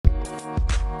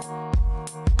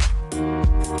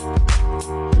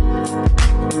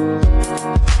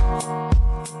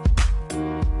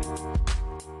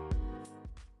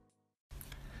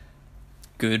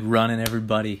Good running,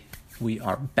 everybody. We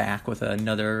are back with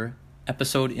another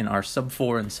episode in our Sub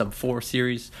 4 and Sub 4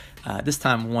 series. This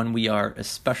time one we are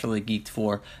especially geeked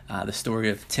for, the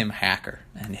story of Tim Hacker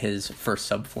and his first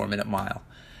sub 4 minute mile.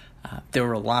 There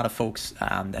were a lot of folks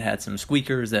that had some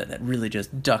squeakers that really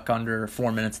just duck under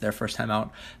 4 minutes their first time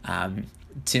out.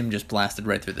 Tim just blasted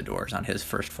right through the doors on his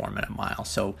first 4 minute mile.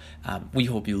 So we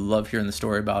hope you love hearing the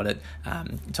story about it,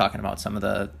 talking about some of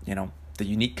the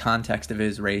unique context of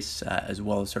his race, as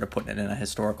well as sort of putting it in a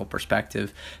historical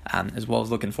perspective, as well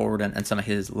as looking forward and some of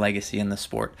his legacy in the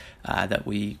sport that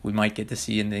we might get to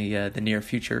see in the near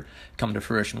future come to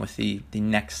fruition with the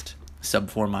next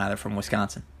sub 4 miler from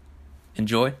Wisconsin.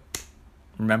 Enjoy.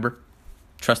 Remember,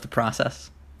 trust the process,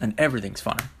 and everything's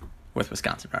funner with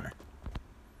Wisconsin Runner.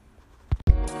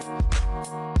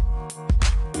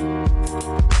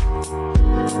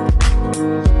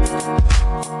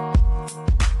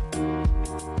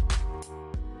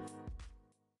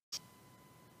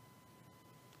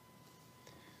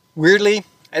 Weirdly,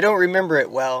 I don't remember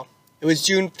it well. It was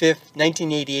June 5th,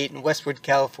 1988 in Westwood,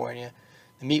 California.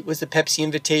 The meet was the Pepsi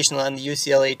Invitational on the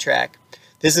UCLA track.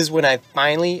 This is when I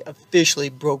finally officially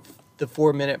broke the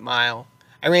 4 minute mile.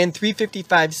 I ran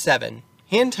 3:55.7,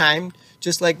 hand timed,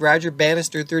 just like Roger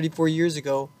Bannister 34 years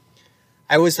ago.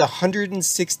 I was the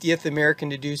 160th American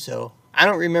to do so. I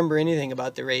don't remember anything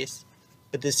about the race,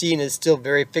 but the scene is still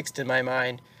very fixed in my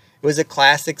mind. It was a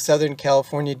classic Southern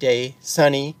California day,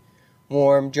 sunny,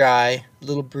 warm, dry,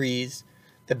 little breeze.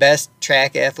 The best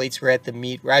track athletes were at the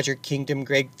meet: Roger Kingdom,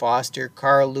 Greg Foster,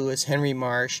 Carl Lewis, Henry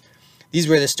Marsh. These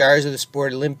were the stars of the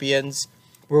sport: Olympians,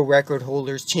 world record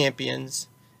holders, champions.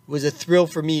 It was a thrill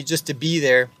for me just to be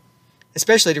there,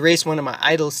 especially to race one of my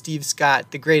idols, Steve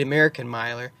Scott, the great American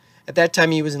miler. At that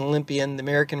time, he was an Olympian, the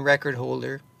American record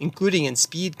holder, including in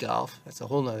speed golf. That's a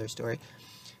whole nother story.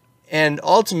 And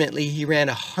ultimately, he ran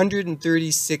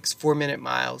 136 4-minute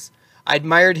miles. I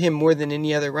admired him more than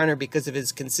any other runner because of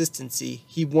his consistency.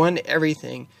 He won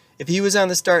everything. If he was on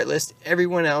the start list,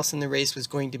 everyone else in the race was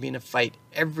going to be in a fight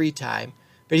every time.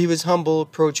 But he was humble,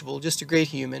 approachable, just a great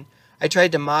human. I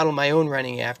tried to model my own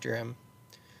running after him.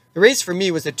 The race for me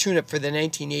was a tune-up for the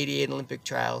 1988 Olympic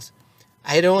trials.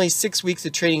 I had only 6 weeks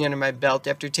of training under my belt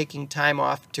after taking time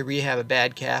off to rehab a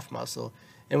bad calf muscle,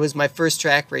 and it was my first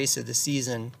track race of the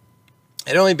season.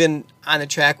 I'd only been on the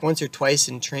track once or twice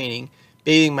in training,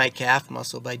 bathing my calf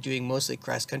muscle by doing mostly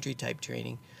cross-country type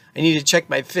training. I needed to check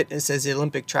my fitness as the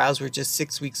Olympic trials were just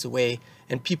 6 weeks away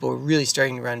and people were really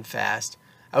starting to run fast.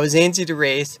 I was antsy to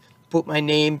race, put my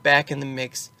name back in the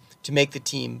mix to make the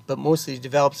team, but mostly to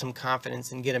develop some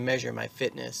confidence and get a measure of my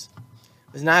fitness.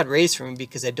 It was an odd race for me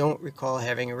because I don't recall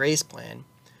having a race plan.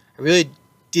 I really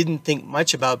didn't think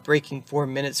much about breaking 4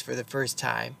 minutes for the first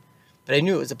time, but I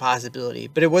knew it was a possibility,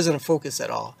 but it wasn't a focus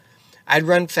at all. I'd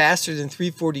run faster than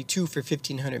 3:42 for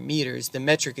 1,500 meters, the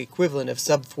metric equivalent of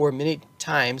sub 4 minute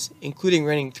times, including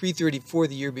running 3:34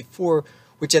 the year before,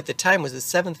 which at the time was the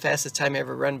 7th fastest time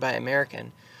ever run by an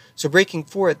American. So breaking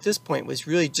 4 at this point was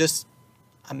really just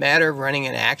a matter of running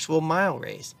an actual mile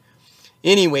race.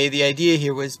 Anyway, the idea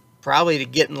here was probably to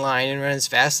get in line and run as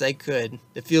fast as I could.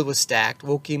 The field was stacked.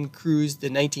 Joachim Cruz, the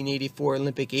 1984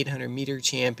 Olympic 800 meter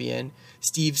champion,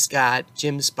 Steve Scott,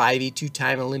 Jim Spivey,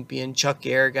 two-time Olympian, Chuck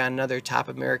Aragon, another top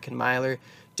American miler,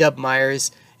 Dub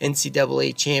Myers,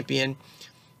 NCAA champion,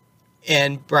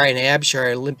 and Brian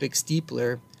Abshire, Olympic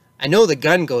steepler. I know the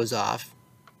gun goes off,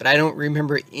 but I don't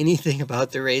remember anything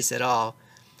about the race at all.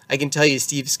 I can tell you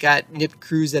Steve Scott nipped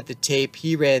Cruz at the tape.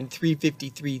 He ran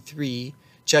 3:53.3.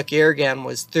 Chuck Aragon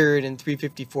was third in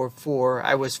 3:54.4.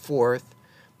 I was fourth.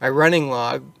 My running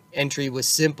log entry was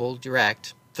simple,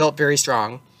 direct. Felt very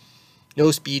strong.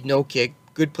 No speed, no kick.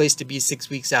 Good place to be 6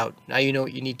 weeks out. Now you know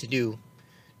what you need to do.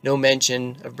 No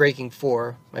mention of breaking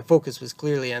 4. My focus was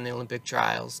clearly on the Olympic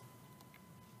trials.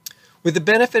 With the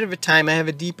benefit of time, I have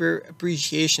a deeper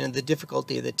appreciation of the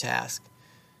difficulty of the task.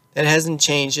 That hasn't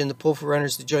changed, and the pull for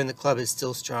runners to join the club is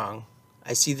still strong.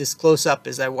 I see this close up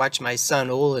as I watch my son,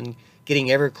 Olin,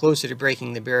 getting ever closer to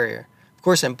breaking the barrier. Of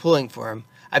course, I'm pulling for him.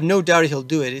 I've no doubt he'll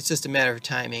do it. It's just a matter of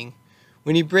timing.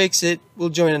 When he breaks it, we'll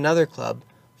join another club,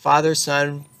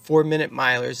 father-son 4-minute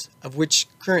milers, of which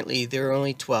currently there are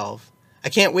only 12. I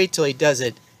can't wait till he does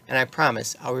it, and I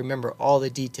promise I'll remember all the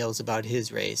details about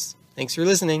his race. Thanks for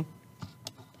listening.